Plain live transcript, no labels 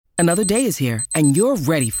Another day is here, and you're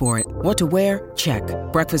ready for it. What to wear? Check.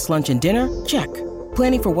 Breakfast, lunch, and dinner? Check.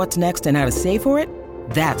 Planning for what's next and how to save for it?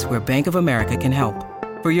 That's where Bank of America can help.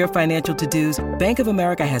 For your financial to-dos, Bank of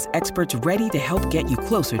America has experts ready to help get you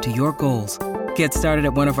closer to your goals. Get started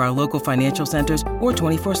at one of our local financial centers or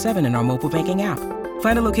 24/7 in our mobile banking app.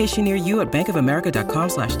 Find a location near you at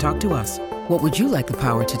bankofamerica.com/talktous. What would you like the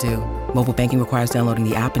power to do? Mobile banking requires downloading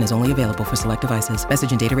the app and is only available for select devices.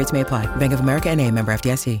 Message and data rates may apply. Bank of America N.A., member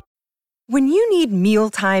FDIC. When you need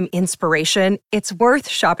mealtime inspiration, it's worth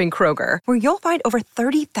shopping Kroger, where you'll find over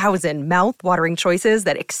 30,000 mouth-watering choices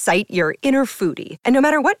that excite your inner foodie. And no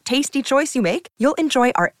matter what tasty choice you make, you'll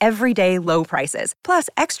enjoy our everyday low prices, plus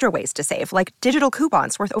extra ways to save, like digital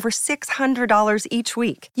coupons worth over $600 each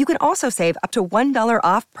week. You can also save up to $1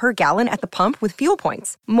 off per gallon at the pump with fuel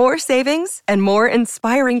points. More savings and more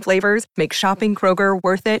inspiring flavors make shopping Kroger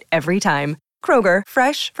worth it every time. Kroger,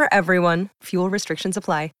 fresh for everyone. Fuel restrictions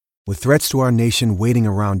apply. With threats to our nation waiting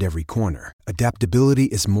around every corner, adaptability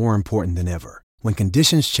is more important than ever. When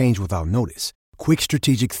conditions change without notice, quick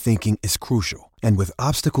strategic thinking is crucial. And with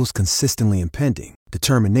obstacles consistently impending,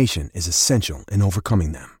 determination is essential in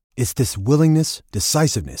overcoming them. It's this willingness,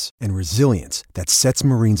 decisiveness, and resilience that sets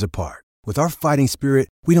Marines apart. With our fighting spirit,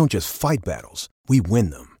 we don't just fight battles, we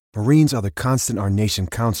win them. Marines are the constant our nation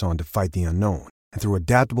counts on to fight the unknown. And through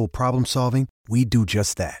adaptable problem solving, we do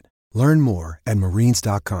just that. Learn more at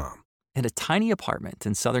marines.com. In a tiny apartment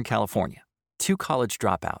in Southern California, two college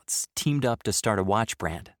dropouts teamed up to start a watch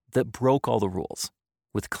brand that broke all the rules.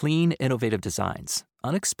 With clean, innovative designs,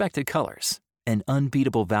 unexpected colors, and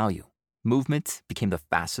unbeatable value, Movement became the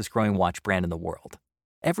fastest-growing watch brand in the world.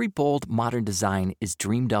 Every bold, modern design is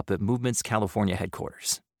dreamed up at Movement's California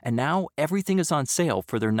headquarters. And now everything is on sale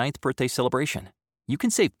for their 9th birthday celebration. You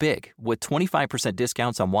can save big with 25%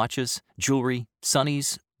 discounts on watches, jewelry,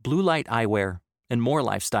 sunnies, blue light eyewear, and more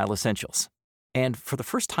lifestyle essentials. And for the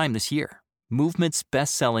first time this year, Movement's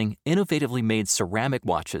best-selling, innovatively made ceramic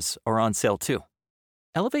watches are on sale too.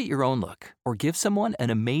 Elevate your own look or give someone an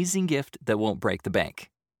amazing gift that won't break the bank,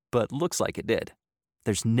 but looks like it did.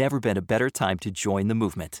 There's never been a better time to join the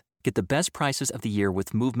movement. Get the best prices of the year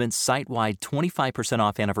with Movement's site-wide 25%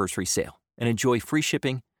 off anniversary sale and enjoy free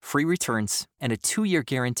shipping, free returns, and a 2-year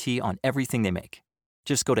guarantee on everything they make.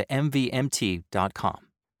 Just go to mvmt.com.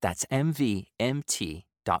 That's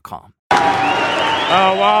mvmt.com.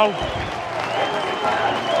 Oh, wow.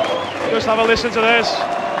 Just have a listen to this.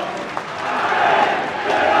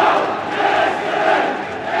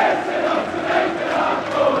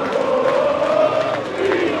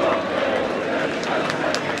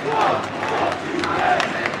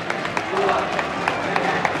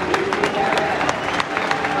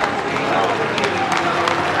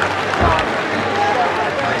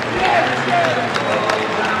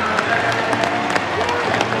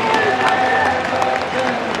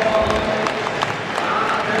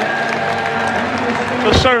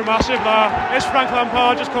 Just so massive that. It's Frank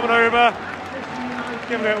Lampard just coming over,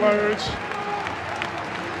 giving it loads.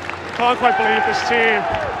 Can't quite believe this team.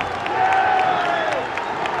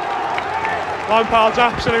 Lampard's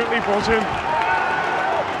absolutely buzzing.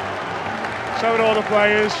 So are all the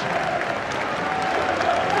players.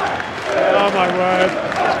 Oh my word. I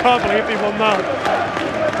can't believe they won that.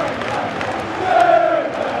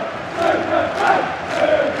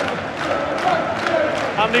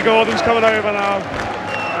 Andy Gordon's coming over now.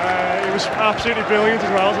 He was absolutely brilliant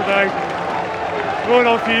as well today. Going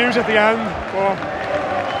on fuse at the end, but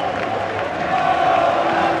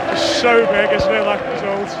it's so big, isn't it, that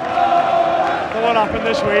result? But what happened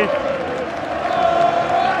this week?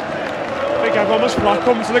 I think everyone was flat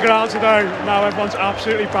coming to the ground today. Now everyone's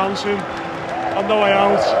absolutely bouncing on the way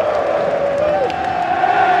out.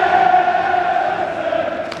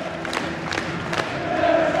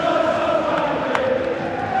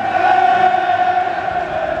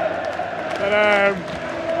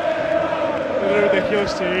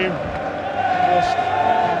 Team just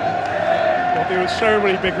there was so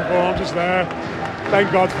many big performances there.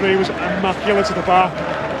 Thank God he was immaculate at the back.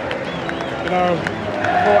 You know,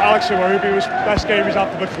 for Alex Iwobi was best game he's had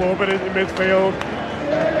for the club in midfield.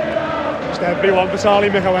 Just everyone. Vitaly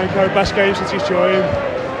Mykolenko, best game since he's joined.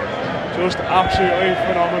 Just absolutely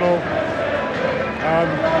phenomenal.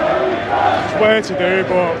 It's weird to do,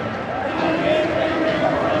 but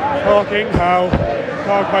fucking hell,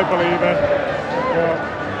 can't quite believe it. But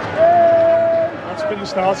that's been the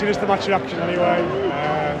starting, the match reaction anyway.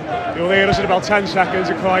 You'll hear us in about 10 seconds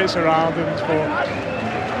of quiet surroundings, but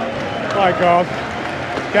my God,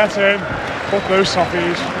 get in, put those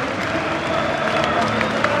softies.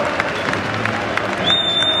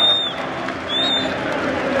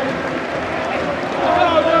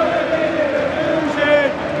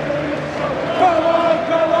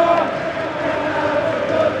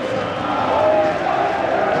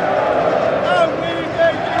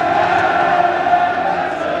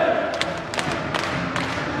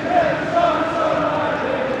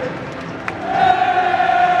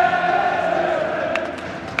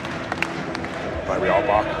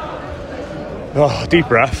 Oh, deep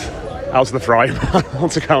breath. Out to the frying pan,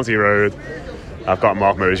 onto County Road. I've got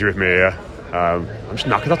Mark Mosey with me here. I'm just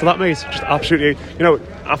knackered after that, mate. Just absolutely,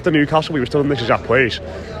 after Newcastle we were still in this exact place,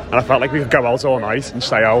 and I felt like we could go out all night and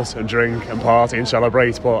stay out and drink and party and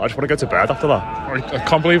celebrate, but I just want to go to bed after that. I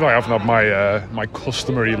can't believe I haven't had my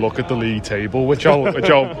customary look at the league table, which I'll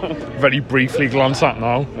very briefly glance at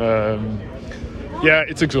now. Yeah,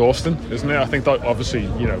 it's exhausting, isn't it? I think that obviously,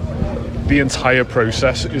 the entire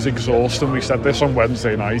process is exhausting. We said this on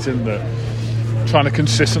Wednesday night, in that trying to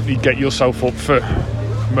consistently get yourself up for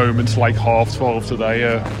moments like 12:30 today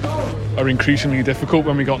are increasingly difficult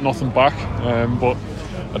when we got nothing back. But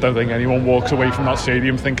I don't think anyone walks away from that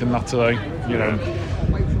stadium thinking that today.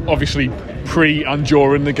 Obviously pre and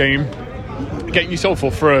during the game, getting yourself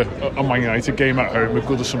up for a Man United game at home at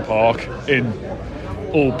Goodison Park in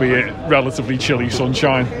albeit relatively chilly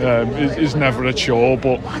sunshine is never a chore,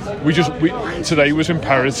 but today was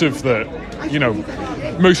imperative that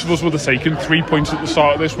most of us would have taken 3 points at the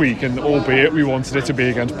start of this week, and albeit we wanted it to be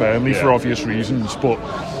against Burnley for obvious reasons, but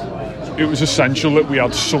it was essential that we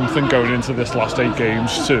had something going into this last 8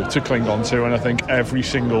 games to cling on to, and I think every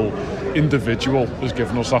single individual has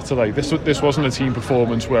given us that today. This wasn't a team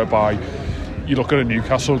performance whereby you look at a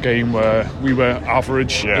Newcastle game where we were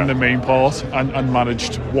average in the main part and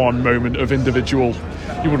managed one moment of individual,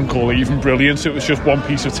 you wouldn't call it even brilliance, it was just one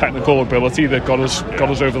piece of technical ability that got us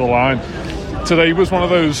over the line. Today was one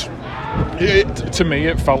of those, to me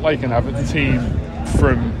it felt like an Everton team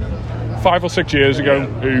from 5 or 6 years ago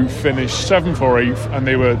who finished 7th or 8th, and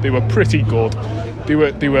they were pretty good. They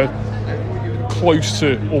were close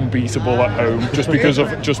to unbeatable at home just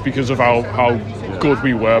because of how good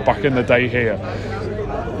we were back in the day here,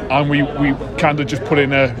 and we kind of just put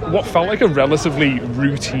in what felt like a relatively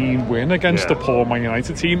routine win against a poor Man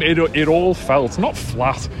United team. It all felt not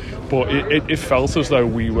flat, but it felt as though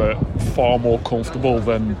we were far more comfortable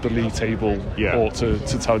than the league table ought to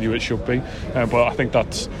tell you it should be. But I think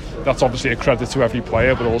that's obviously a credit to every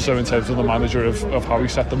player, but also in terms of the manager of how he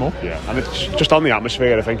set them up. Yeah, and it's just on the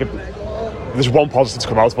atmosphere. I think there's one positive to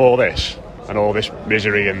come out of all this and all this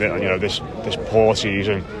misery and this poor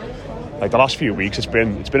season. Like the last few weeks, it's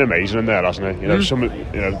been amazing in there, hasn't it?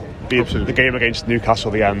 The game against Newcastle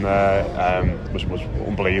at the end was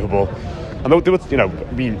unbelievable. And there were,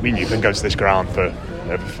 me and you've been going to this ground for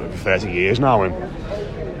 30 years now, and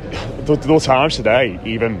there were times today,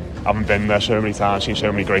 even having been there so many times, seen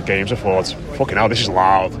so many great games, I thought, fucking hell, this is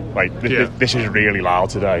loud. Like this is really loud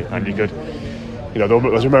today, and you could. There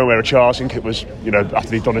was a moment where Charleston was, after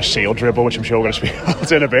they'd done a seal dribble, which I'm sure we're going to speak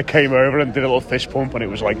about in a bit, came over and did a little fist pump, and it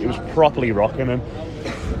was properly rocking. And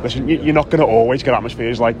listen, you're not going to always get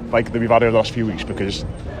atmospheres like that we've had over the last few weeks, because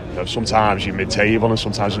sometimes you're mid-table and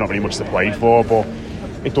sometimes there's not really much to play for. But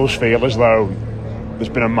it does feel as though there's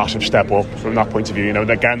been a massive step up from that point of view. And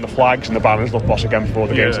again, the flags and the banners look boss again before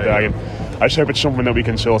the game today, and I just hope it's something that we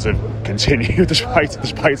can sort of continue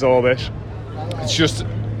despite all this. It's just,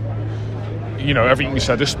 everything you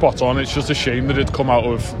said is spot on. It's just a shame that it come out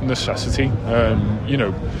of necessity.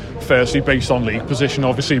 Firstly based on league position,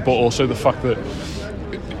 obviously, but also the fact that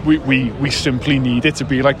we simply need it to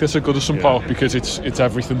be like this at Goodison Park, because it's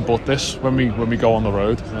everything but this when we go on the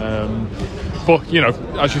road. But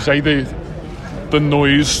as you say, the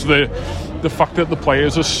noise, the fact that the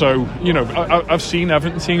players are so, I've seen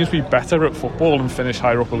Everton teams be better at football and finish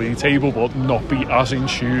higher up the league table, but not be as in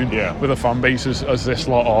tune with a fan base as this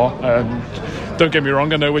lot are. Don't get me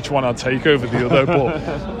wrong, I know which one I'd take over the other, but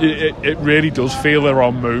it really does feel there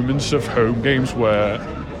are moments of home games where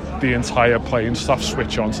the entire playing staff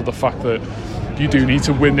switch on to the fact that you do need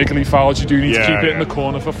to win niggly fouls, you do need to keep it in the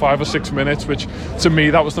corner for 5 or 6 minutes, which to me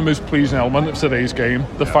that was the most pleasing element of today's game.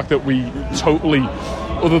 The fact that we totally,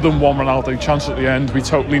 other than one Ronaldo chance at the end, we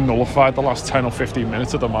totally nullified the last 10 or 15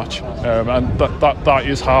 minutes of the match, and that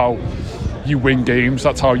is how you win games.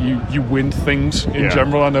 That's how you win things in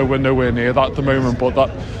general. I know we're nowhere near that at the moment, but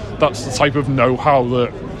that's the type of know-how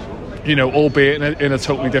that, albeit in a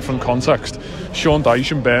totally different context, Sean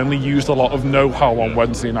Dyche and Burnley used a lot of know-how on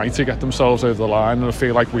Wednesday night to get themselves over the line, and I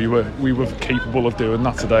feel like we were capable of doing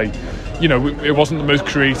that today. It wasn't the most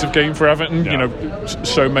creative game for Everton.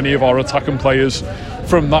 So many of our attacking players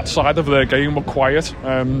from that side of their game were quiet.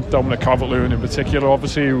 Dominic Calvert-Lewin in particular,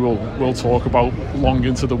 obviously, we'll talk about long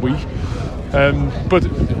into the week. But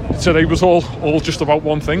today was all just about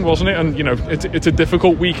one thing, wasn't it? And it's a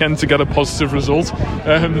difficult weekend to get a positive result,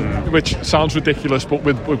 which sounds ridiculous, but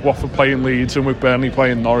with Watford playing Leeds and with Burnley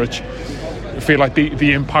playing Norwich, I feel like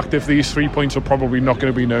the impact of these 3 points are probably not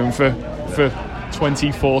going to be known for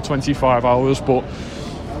 24, 25 hours. But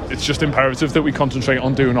it's just imperative that we concentrate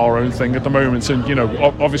on doing our own thing at the moment. And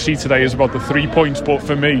obviously today is about the 3 points, but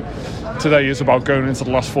for me today is about going into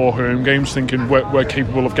the last 4 home games thinking we're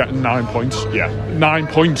capable of getting 9 points. 9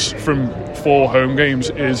 points from 4 home games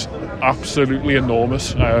is absolutely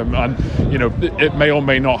enormous, and it may or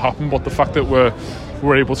may not happen, but the fact that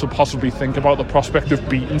we're able to possibly think about the prospect of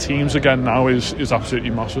beating teams again now is absolutely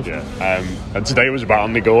massive. And today was about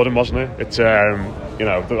Andy Gordon, wasn't it? It's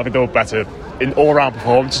I think they were better in all-round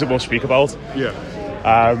performances that we'll speak about.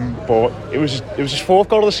 But it was his 4th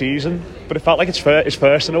goal of the season, but it felt like his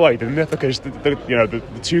first in a way, didn't it? Because the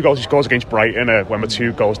 2 goals he scores against Brighton when we're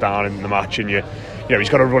 2 goals down in the match, and he's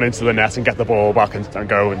got to run into the net and get the ball back and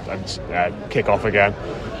go and kick off again.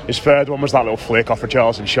 His 3rd one was that little flick off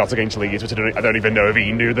Richarlison's shot against Leeds, which I don't even know if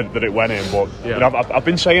he knew that it went in. But I've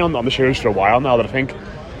been saying on the shows for a while now that I think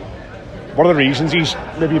one of the reasons he's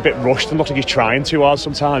maybe a bit rushed and looks like he's trying too hard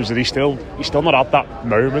sometimes, that he's still not at that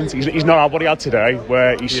moment. He's not at what he had today,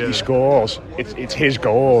 where he scores. It's his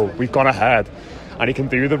goal. We've gone ahead, and he can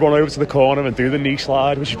do the run over to the corner and do the knee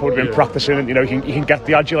slide, which he's probably been practicing. And he can get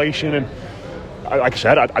the adulation. And like I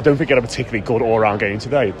said, I don't think he had a particularly good all-round game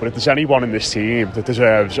today, but if there's anyone in this team that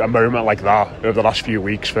deserves a moment like that over the last few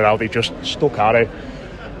weeks for how they just stuck at it,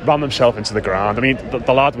 ran themselves into the ground. I mean,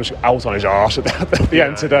 the lad was out on his arse at the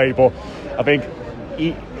end today, but I think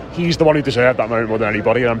he's the one who deserved that moment more than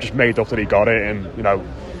anybody, and I'm just made up that he got it. And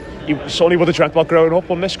he certainly would have dreamt about growing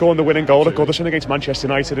up on this, scoring the winning goal at Goodison against Manchester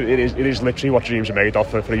United. It is literally what dreams are made of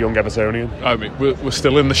for a young Evertonian. I mean, we're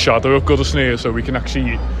still in the shadow of Goodison here, so we can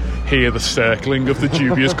actually hear the circling of the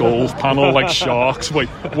dubious goals panel like sharks,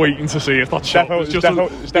 waiting to see if that shot was just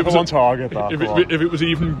definitely on target. If it was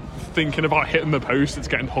even thinking about hitting the post, it's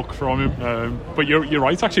getting hooked from him. But you're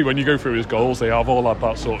right, actually, when you go through his goals, they have all had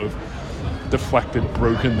that sort of deflected,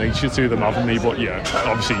 broken nature to them, haven't they? But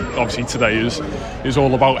obviously today is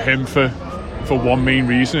all about him for one main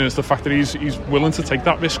reason, and it's the fact that he's willing to take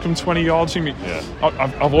that risk from 20 yards. I mean,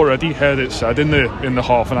 I've already heard it said in the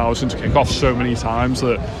half an hour since kick-off so many times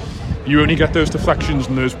that you only get those deflections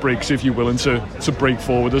and those breaks if you're willing to break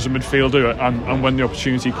forward as a midfielder, and when the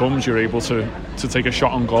opportunity comes, you're able to take a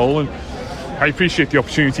shot on goal. And I appreciate the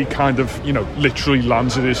opportunity kind of literally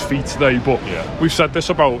lands at his feet today, but we've said this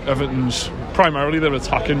about Everton's, primarily their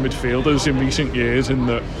attacking midfielders in recent years, in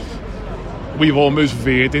that we've almost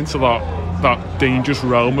veered into that dangerous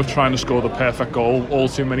realm of trying to score the perfect goal all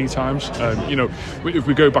too many times. If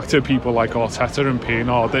we go back to people like Arteta and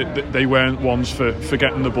Pienaar, they weren't ones for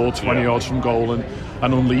getting the ball 20 yards from goal and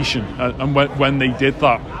unleashing. And when they did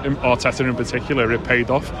that, Arteta in particular, it paid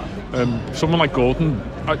off. Someone like Gordon,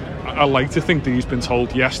 I like to think that he's been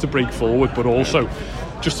told yes to break forward, but also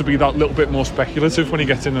just to be that little bit more speculative when he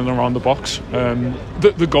gets in and around the box.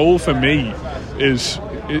 The goal for me is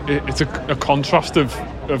it's a contrast of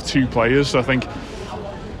 2 players. I think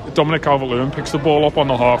Dominic Calvert-Lewin picks the ball up on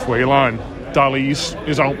the halfway line. Dalli's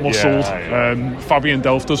is out-muscled. Fabian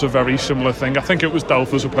Delph does a very similar thing. I think it was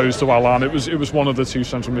Delph as opposed to Allan. It was one of the 2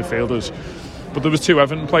 central midfielders. But there was 2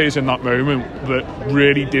 Everton players in that moment that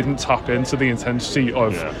really didn't tap into the intensity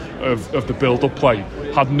of the build-up play,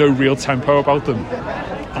 had no real tempo about them.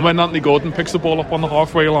 And when Anthony Gordon picks the ball up on the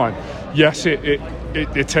halfway line, yes,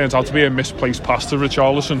 it turns out to be a misplaced pass to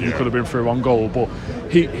Richarlison, who could have been through on goal, but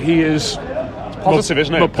he is positive,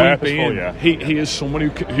 isn't it? My point being, he is someone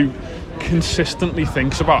who consistently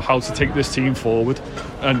thinks about how to take this team forward,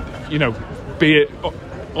 and be it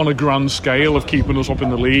on a grand scale of keeping us up in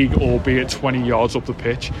the league, or be it 20 yards up the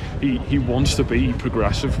pitch, he wants to be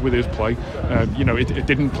progressive with his play. It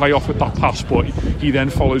didn't play off with that pass, but he then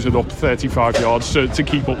follows it up 35 yards to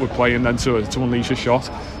keep up with play, and then to unleash a shot.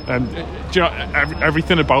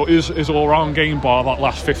 Everything about his all-round game, bar that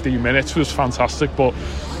last 15 minutes, was fantastic. But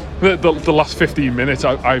the last 15 minutes,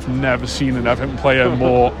 I've never seen an Everton player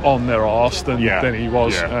more on their arse than he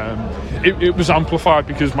was. It was amplified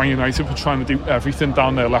because Man United were trying to do everything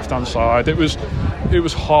down their left-hand side. It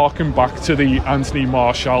was harking back to the Anthony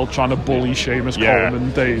Martial trying to bully Seamus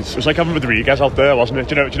Coleman days. It was like having Rodriguez out there, wasn't it?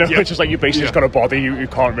 Do you know? It's just like you basically just got a body you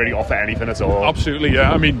can't really offer anything at all. Absolutely,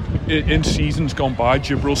 yeah. I mean, in seasons gone by,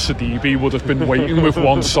 Jibril Sidibe would have been waiting with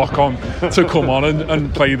one sock on to come on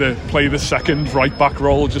and play the second right back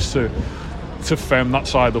role, just to firm that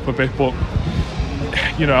side up a bit. But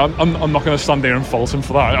I'm not going to stand there and fault him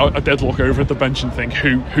for that. I did look over at the bench and think,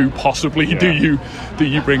 who possibly do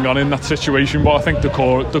you bring on in that situation? But I think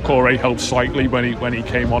Decore helped slightly when he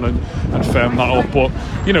came on and firmed that up. But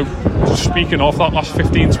speaking of that last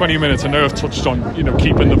 15-20 minutes, I know I've touched on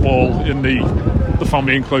keeping the ball in the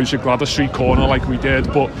family enclosure Gladys Street corner like we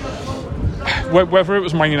did, but whether it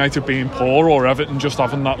was Man United being poor or Everton just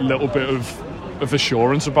having that little bit of of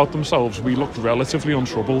assurance about themselves. We looked relatively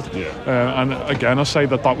untroubled, and again I say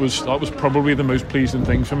that was probably the most pleasing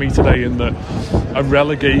thing for me today, in that a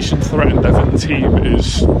relegation threatened Everton team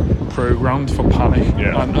is programmed for panic,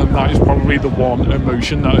 and that is probably the one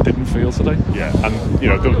emotion that I didn't feel today. And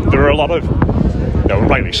there are a lot of,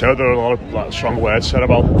 rightly so, there are a lot of strong words said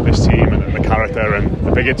about this team and the character, and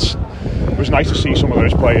I think it was nice to see some of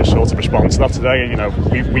those players sort of respond to that today.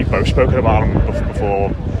 And we've both spoken about him before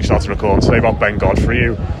we started recording today, about Ben Godfrey,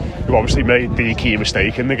 who obviously made the key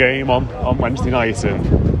mistake in the game on Wednesday night,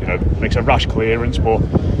 and makes a rash clearance, but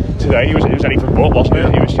today he was anything but, wasn't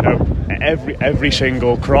it? He was, every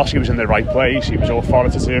single cross, he was in the right place, he was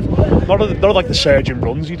authoritative, not like the surging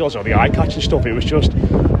runs he does or the eye-catching stuff. It was just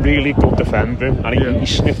really good defending, and he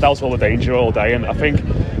sniffed out all the danger all day, and I think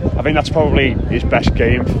that's probably his best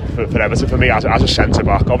game for Everton for me as a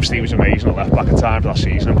centre-back. Obviously he was amazing at left-back at times last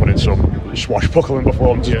season and put in some swashbuckling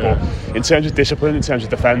performances, but in terms of discipline, in terms of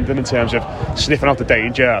defending, in terms of sniffing out the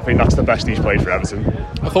danger, I think that's the best he's played for Everton.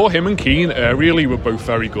 I thought him and Keane really were both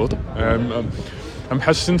very good. I'm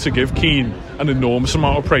hesitant to give Keane an enormous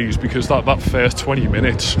amount of praise, because that first 20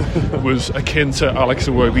 minutes was akin to Alex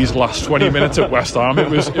Iwobi's last 20 minutes at West Ham. It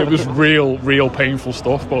was real painful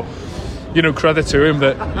stuff, but credit to him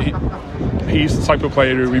that he's the type of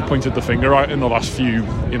player who we pointed the finger at in the last few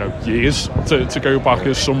years, to go back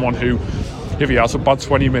as someone who, if he has a bad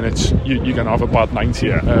 20 minutes, you're going to have a bad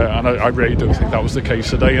 90, and I really don't think that was the case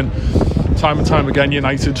today. And time again,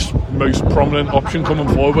 United's most prominent option coming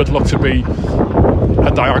forward looked to be a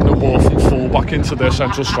diagonal ball from full back into their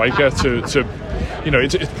central striker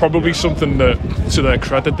it's probably something that, to their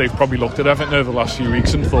credit, they've probably looked at Everton over the last few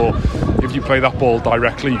weeks and thought, if you play that ball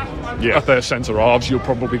directly at their centre halves, you'll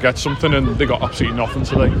probably get something, and they got absolutely nothing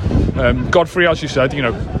today. Godfrey, as you said,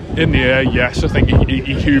 in the air, yes, I think he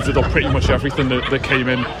hoovered up pretty much everything that came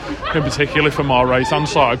in particular from our right hand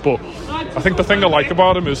side, but I think the thing I like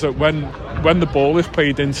about him is that when the ball is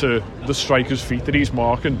played into the striker's feet that he's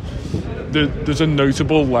marking, there's a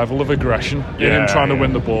notable level of aggression in him trying to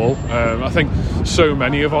win the ball. I think so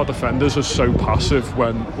many of our defenders are so passive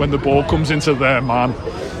when the ball comes into their man,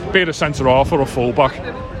 be it a centre half or a full back.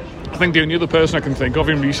 I think the only other person I can think of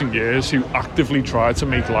in recent years who actively tried to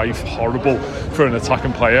make life horrible for an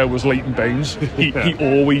attacking player was Leighton Baines. He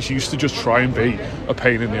always used to just try and be a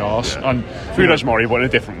pain in the arse. And Funes Mori, but in a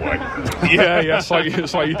different way.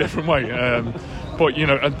 slightly different way. But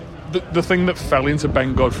the thing that fell into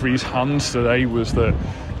Ben Godfrey's hands today was that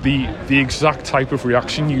the exact type of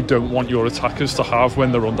reaction you don't want your attackers to have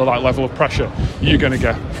when they're under that level of pressure you're going to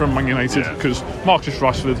get from Man United, because Marcus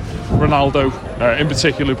Rashford, Ronaldo, in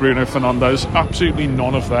particular Bruno Fernandes, absolutely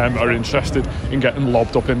none of them are interested in getting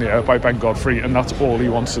lobbed up in the air by Ben Godfrey, and that's all he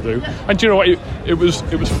wants to do. And do you know what, it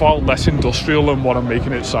was far less industrial than what I'm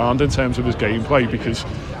making it sound in terms of his gameplay, because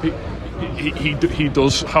he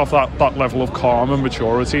does have that level of calm and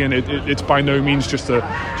maturity, and it's by no means just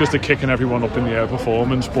a kicking everyone up in the air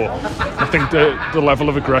performance. But I think the level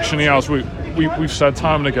of aggression he has, we've said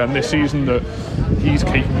time and again this season that he's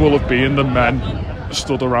capable of being the men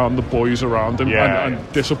stood around the boys around him,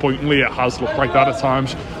 and disappointingly it has looked like that at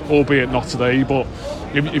times, albeit not today. But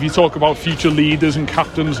if you talk about future leaders and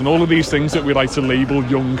captains and all of these things that we like to label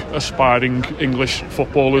young aspiring English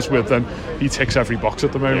footballers with, then he ticks every box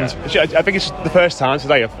at the moment. I think it's the first time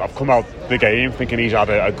today I've come out the game thinking he's had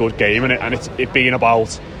a good game, and it's being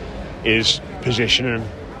about his positioning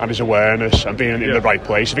and his awareness and being in the right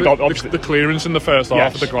place. The clearance in the first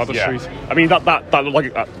half of the Gladys Street. I mean, that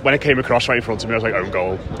like when it came across right in front of me, I was like, own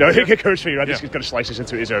goal. It goes for you, right? He's going to slice this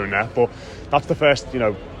into his own net. But that's the first,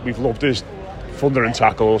 we've loved his thundering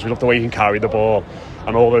tackles, we love the way he can carry the ball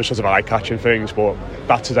and all those sorts of eye-catching things. But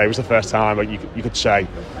that today was the first time you could say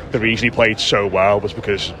the reason he played so well was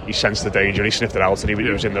because he sensed the danger, he sniffed it out, and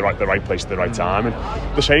he was in the right place at the right time. And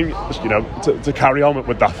the same, to carry on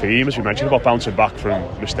with that theme, as we mentioned about bouncing back from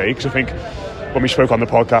mistakes. I think when we spoke on the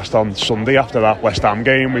podcast on Sunday after that West Ham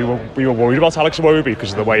game, we were worried about Alex Iwobi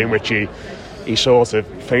because of the way in which he sort of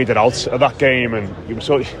faded out of that game, and he was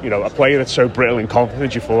sort of, a player that's so brittle and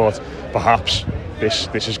confident, you thought perhaps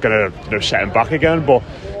this is going to set him back again. But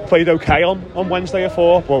played okay on Wednesday, I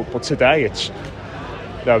thought, but today it's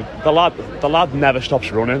the lad never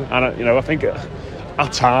stops running, and I think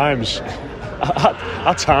at times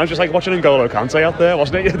it's like watching N'Golo Kante out there,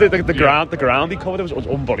 wasn't it? The ground he covered was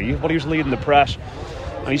unbelievable. He was leading the press,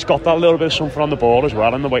 and he's got that little bit of something on the ball as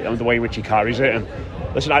well, and the way in which he carries it. And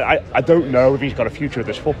listen, I don't know if he's got a future at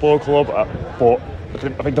this football club, but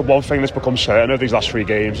I think the one thing that's become certain of these last 3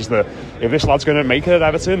 games is that if this lad's going to make it at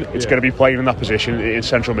Everton, it's going to be playing in that position in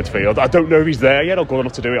central midfield. I don't know if he's there yet or good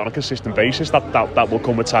enough to do it on a consistent basis. That will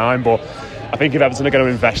come with time, but I think if Everton are going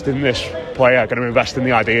to invest in this player, going to invest in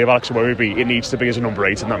the idea of Alex Iwobi, it needs to be as a number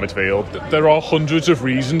 8 in that midfield. There are hundreds of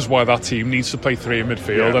reasons why that team needs to play 3 in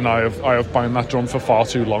midfield, and I have banged that drum for far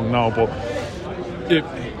too long now. But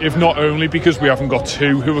if not only because we haven't got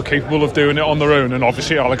 2 who are capable of doing it on their own, and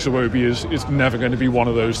obviously Alex Iwobi is never going to be one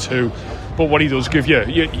of those 2. But what he does give you,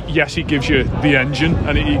 yes, he gives you the engine,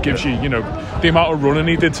 and he gives you, the amount of running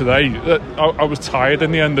he did today. I was tired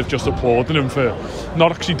in the end of just applauding him for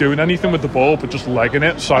not actually doing anything with the ball, but just legging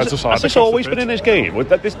it side to side. Has this always been in his game?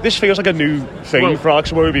 This feels like a new thing for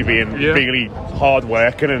Alex Iwobi, being really hard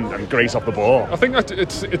working and great off the ball. I think that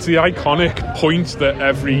it's the iconic point that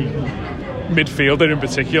every midfielder in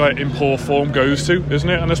particular in poor form goes to, isn't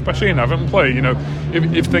it? And especially in Everton play,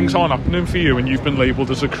 if things aren't happening for you and you've been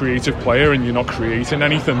labelled as a creative player and you're not creating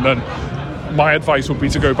anything, then my advice would be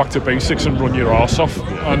to go back to basics and run your arse off.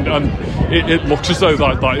 And it looks as though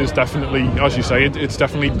that is definitely, as you say, it's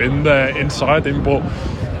definitely been there inside him, but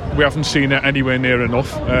we haven't seen it anywhere near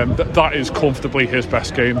enough. That is comfortably his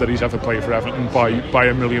best game that he's ever played for Everton by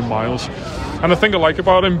a million miles. And the thing I like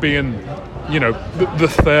about him being the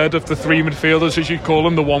third of the 3 midfielders, as you call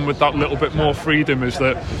him, the one with that little bit more freedom, is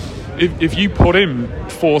that if you put him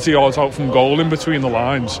 40 yards out from goal in between the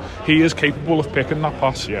lines, he is capable of picking that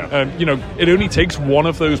pass. It only takes one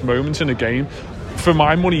of those moments in a game. For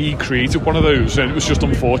my money, he created one of those, and it was just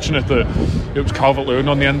unfortunate that it was Calvert-Lewin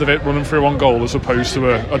on the end of it running through on goal, as opposed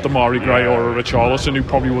to a Damari Gray or a Richarlison, who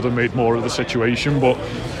probably would have made more of the situation. But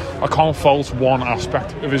I can't fault one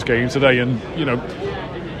aspect of his game today, and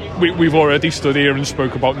we've already stood here and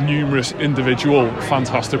spoke about numerous individual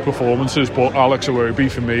fantastic performances, but Alex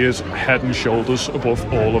Iwobi for me is head and shoulders above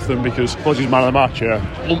all of them, because he's man of the match.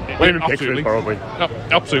 Absolutely, probably.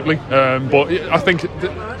 Absolutely. But I think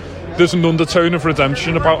there's an undertone of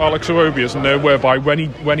redemption about Alex Iwobi, isn't there, whereby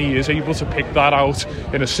when he is able to pick that out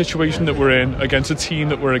in a situation that we're in against a team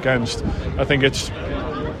that we're against, I think it's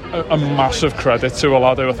a massive credit to a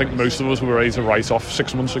lad who I think most of us were ready to write off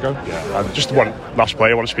 6 months ago. And just one last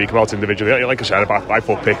player I want to speak about individually. Like I said, I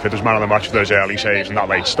thought Pickford was man of the match for those early saves and that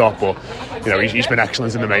late stop, but he's been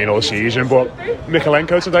excellent in the main all season. But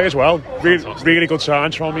Mikalenko today as well, really good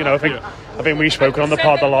signs from him. I think we've spoken on the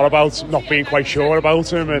pod a lot about not being quite sure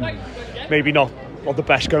about him, and maybe not the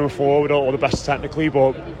best going forward or the best technically,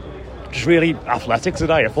 but just really athletic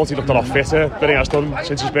today. I thought he looked a lot fitter than he has done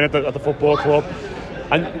since he's been at the football club.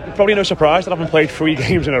 And probably no surprise that having played 3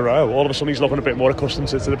 games in a row, all of a sudden he's looking a bit more accustomed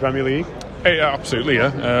to the Premier League. Yeah, absolutely,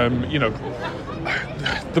 yeah.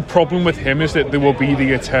 The problem with him is that there will be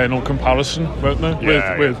the eternal comparison, won't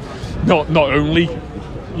there? With not only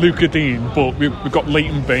Luca Dean, but we've got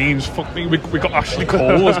Leighton Baines, we've got Ashley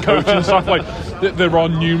Cole as coach and stuff. Like, there are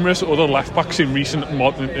numerous other left backs in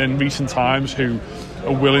recent times who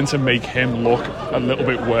are willing to make him look a little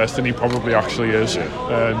bit worse than he probably actually is.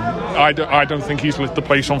 I don't think he's lit the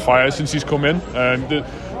place on fire since he's come in.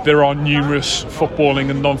 There are numerous footballing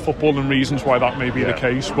and non-footballing reasons why that may be the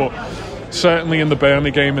case, but certainly in the Burnley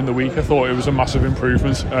game in the week, I thought it was a massive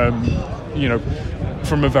improvement.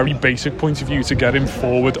 From a very basic point of view, to get him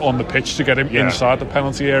forward on the pitch, to get him inside the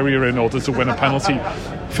penalty area in order to win a penalty,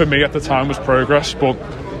 for me at the time was progress, but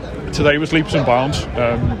today was leaps and bounds.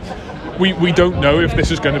 We don't know if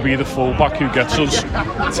this is going to be the fullback who gets us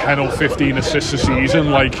 10 or 15 assists a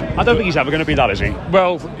season. I don't think he's ever going to be that, is he?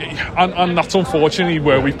 Well, and that's unfortunately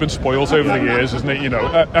where we've been spoilt over the years, isn't it?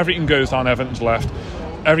 Everything goes down Everton's left.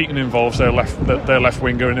 Everything involves their left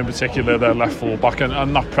winger, and in particular their left fullback,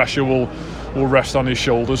 and that pressure will rest on his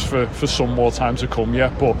shoulders for some more time to come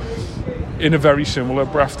yet. But in a very similar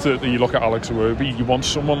breath to you look at Alex Iwobi, you want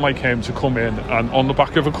someone like him to come in and on the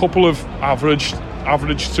back of a couple of average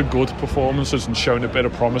to good performances and showing a bit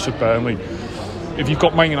of promise at Burnley. If you've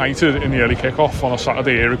got Man United in the early kick-off on a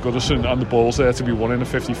Saturday here at Goodison and the ball's there to be won in a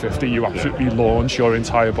 50-50, you absolutely launch your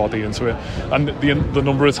entire body into it. And the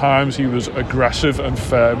number of times he was aggressive and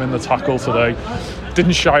firm in the tackle today,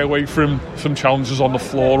 didn't shy away from challenges on the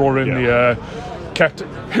floor or in the air, kept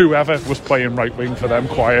whoever was playing right wing for them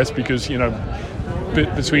quiet, because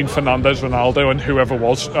between Fernandes, Ronaldo and whoever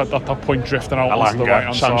was at that point drifting out onto the right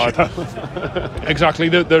hand side. Exactly,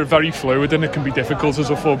 they're very fluid, and it can be difficult as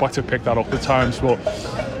a fullback to pick that up at times, but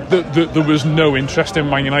there was no interest in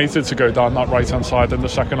Man United to go down that right hand side in the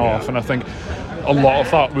second half, and I think a lot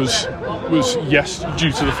of that was yes,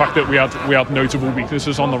 due to the fact that we had notable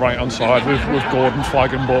weaknesses on the right hand side with Gordon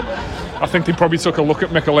flagging, but I think they probably took a look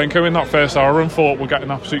at Mikalenko in that first hour and thought, we're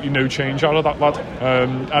getting absolutely no change out of that lad.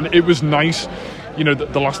 And it was nice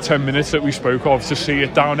the last 10 minutes that we spoke of, to see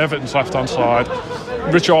it down Everton's left-hand side.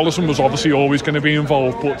 Richarlison was obviously always going to be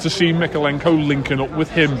involved, but to see Mykolenko linking up with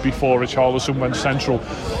him before Richarlison went central,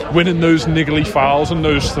 winning those niggly fouls and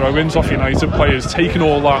those throw-ins off United players, taking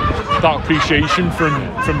all that appreciation from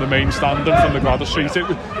the main stand and from the Gladys Street,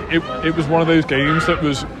 it was one of those games that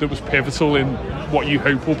was pivotal in what you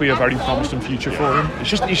hope will be a very promising future for him. He's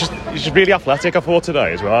just really athletic, I thought,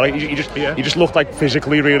 today as well. He just looked like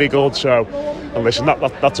physically really good. So, and listen,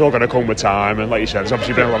 that's all going to come with time. And like you said, there's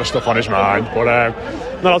obviously been a lot of stuff on his mind, but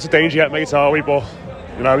not out of danger yet, mate, are we? But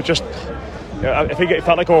I think it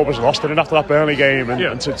felt like all was lost in it after that Burnley game,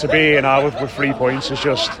 and to be here now with 3 points is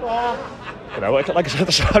just. Like I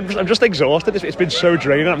said, I'm just exhausted. It's been so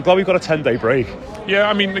draining. I'm glad we've got a 10-day break. Yeah,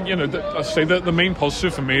 I mean, I say that the main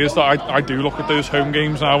positive for me is that I do look at those home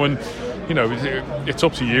games now, and it's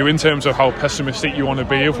up to you in terms of how pessimistic you want to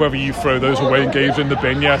be of whether you throw those away games in the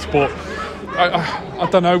bin yet. But I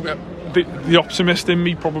don't know. The optimist in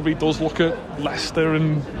me probably does look at Leicester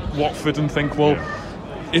and Watford and think, well,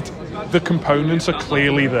 the components are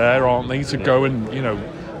clearly there, aren't they, to go and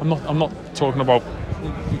I'm not talking about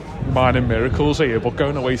minor miracles here, but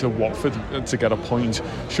going away to Watford to get a point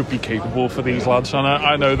should be capable for these lads. And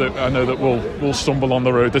I know that we'll stumble on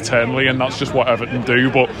the road eternally, and that's just what Everton do.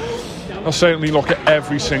 But I certainly look at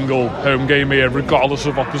every single home game here, regardless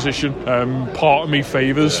of opposition. Part of me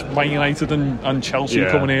favours Man United and Chelsea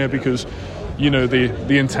coming here because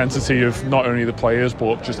the intensity of not only the players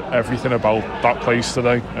but just everything about that place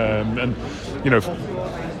today.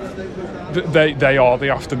 They are the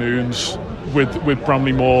afternoons with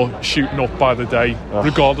Bramley Moore shooting up by the day,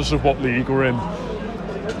 regardless of what league we're in.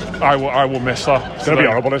 I will miss that. It's going to be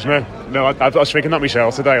horrible, isn't it? No, I was thinking that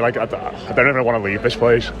myself today. Like I don't even want to leave this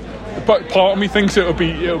place. But part of me thinks it'll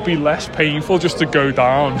be less painful just to go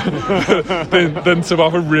down than to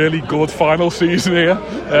have a really good final season here,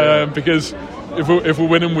 because if we're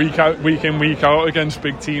winning week in week out against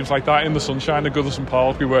big teams like that in the sunshine of Goodison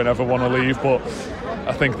Park, we won't ever want to leave. But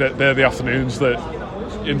I think that they're the afternoons that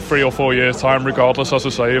in 3 or 4 years' time, regardless, as I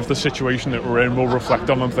say, of the situation that we're in, we'll reflect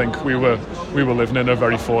on and think we were living in a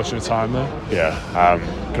very fortunate time there. Yeah,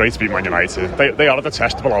 great to beat Man United. They are a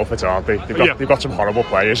detestable outfit, aren't they? They've got some horrible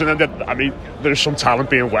players, and then there's some talent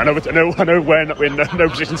being won. I know we're in no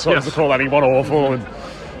position to call anyone awful,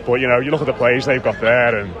 but you look at the players they've got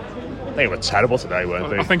there, and they were terrible today,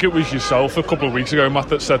 weren't they? I think it was yourself a couple of weeks ago, Matt,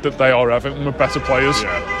 that said that they are Everton with better players.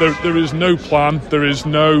 Yeah. There is no plan. There is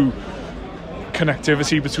no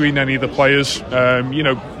connectivity between any of the players.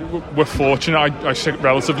 We're fortunate. I sit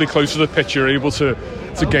relatively close to the pitch. You're able to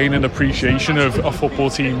gain an appreciation of a football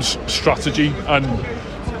team's strategy and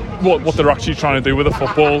what they're actually trying to do with the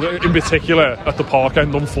football, in particular at the Park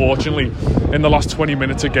End. Unfortunately, in the last 20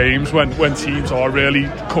 minutes of games when teams are really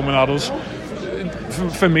coming at us,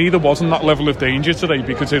 for me there wasn't that level of danger today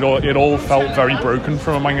because it all felt very broken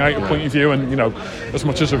from a Man United point of view. And as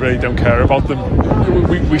much as I really don't care about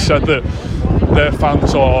them, we said that their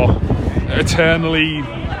fans are eternally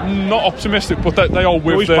not optimistic, but they are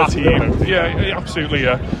with their team. Yeah, absolutely,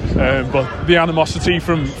 yeah. But the animosity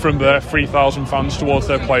from their 3,000 fans towards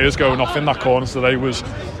their players going off in that corner today was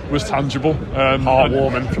tangible.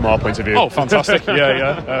 Heartwarming from our point of view. Oh, fantastic!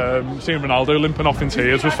 Yeah. Seeing Ronaldo limping off in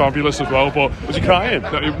tears was fabulous as well. But was he crying?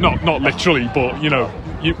 Not literally, but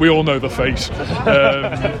we all know the face.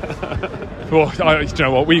 Well, you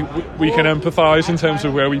know what? We can empathise in terms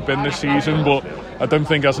of where we've been this season, but I don't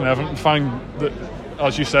think as an Everton fan that,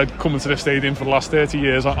 as you said, coming to this stadium for the last 30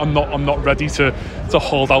 years, I'm not ready to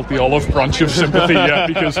hold out the olive branch of sympathy yet,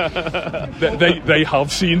 because they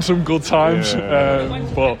have seen some good times.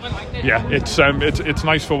 But yeah, it's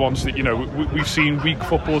nice for once that we've seen weak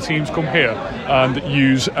football teams come here and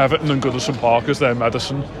use Everton and Goodison Park as their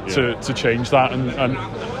medicine to change that,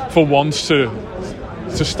 and for once to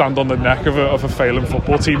stand on the neck of a failing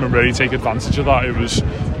football team and really take advantage of that.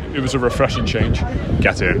 It was a refreshing change.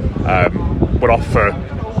 Get in. We're off for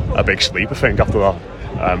a big sleep, I think, after that.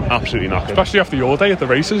 Absolutely knackered. Especially after your day at the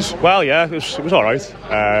races. Well, yeah, it was all right.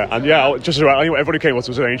 And yeah, just as well. Everybody came up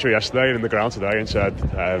to us at Aintree yesterday and in the ground today and said,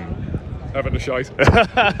 Having a shite.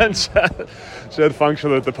 and said thanks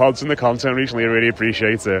for the pods and the content recently. I really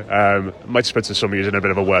appreciate it. Might spend to some of you in a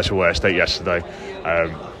bit of a worse state yesterday.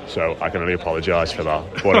 So I can only apologise for that.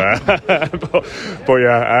 But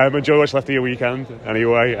yeah, enjoy what's left of your weekend.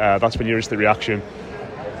 Anyway, that's been your instant reaction.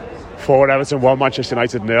 4 Everton 1, Manchester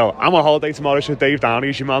United 0. I'm on holiday tomorrow, so Dave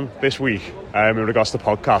Downey's your man this week in regards to the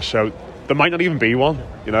podcast. So there might not even be one,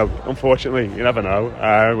 unfortunately. You never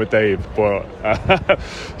know with Dave. But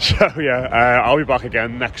so yeah, I'll be back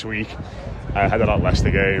again next week. ahead of that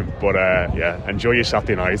Leicester game. But yeah, enjoy your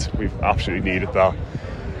Saturday night. We've absolutely needed that.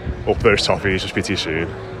 Up those toffees. We'll speak to you soon.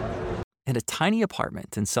 In a tiny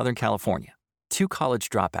apartment in Southern California, two college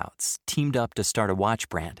dropouts teamed up to start a watch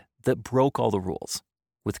brand that broke all the rules.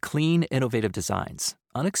 With clean, innovative designs,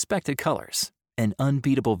 unexpected colors, and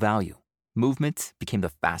unbeatable value, Movement became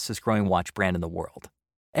the fastest-growing watch brand in the world.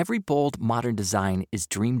 Every bold, modern design is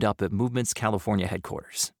dreamed up at Movement's California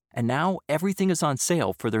headquarters. And now everything is on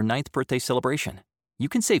sale for their 9th birthday celebration. You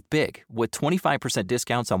can save big with 25%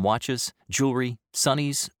 discounts on watches, jewelry,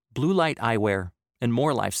 sunnies, blue light eyewear, and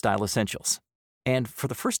more lifestyle essentials. And for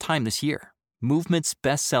the first time this year, Movement's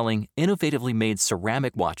best-selling, innovatively made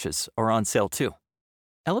ceramic watches are on sale too.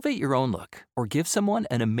 Elevate your own look or give someone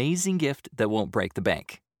an amazing gift that won't break the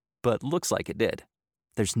bank, but looks like it did.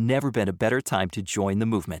 There's never been a better time to join the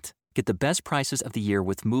movement. Get the best prices of the year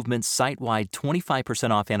with Movement's site-wide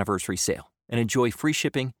 25% off anniversary sale and enjoy free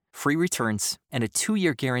shipping, free returns, and a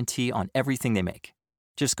 2-year guarantee on everything they make.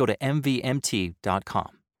 Just go to mvmt.com.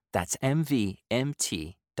 That's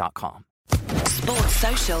mvmt.com. Sports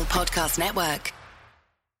Social Podcast Network.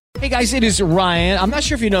 Hey guys, it is Ryan. I'm not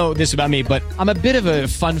sure if you know this about me, but I'm a bit of a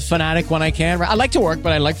fun fanatic when I can. I like to work,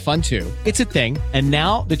 but I like fun too. It's a thing. And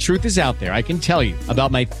now the truth is out there. I can tell you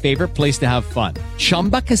about my favorite place to have fun.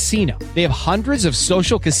 Chumba Casino. They have hundreds of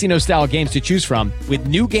social casino style games to choose from with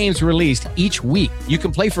new games released each week. You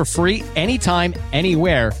can play for free anytime,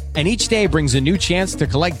 anywhere. And each day brings a new chance to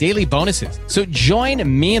collect daily bonuses. So join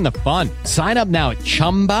me in the fun. Sign up now at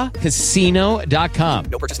ChumbaCasino.com.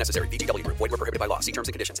 No purchase necessary. VGW Group. Void where prohibited by law. See terms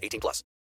and conditions. 18+.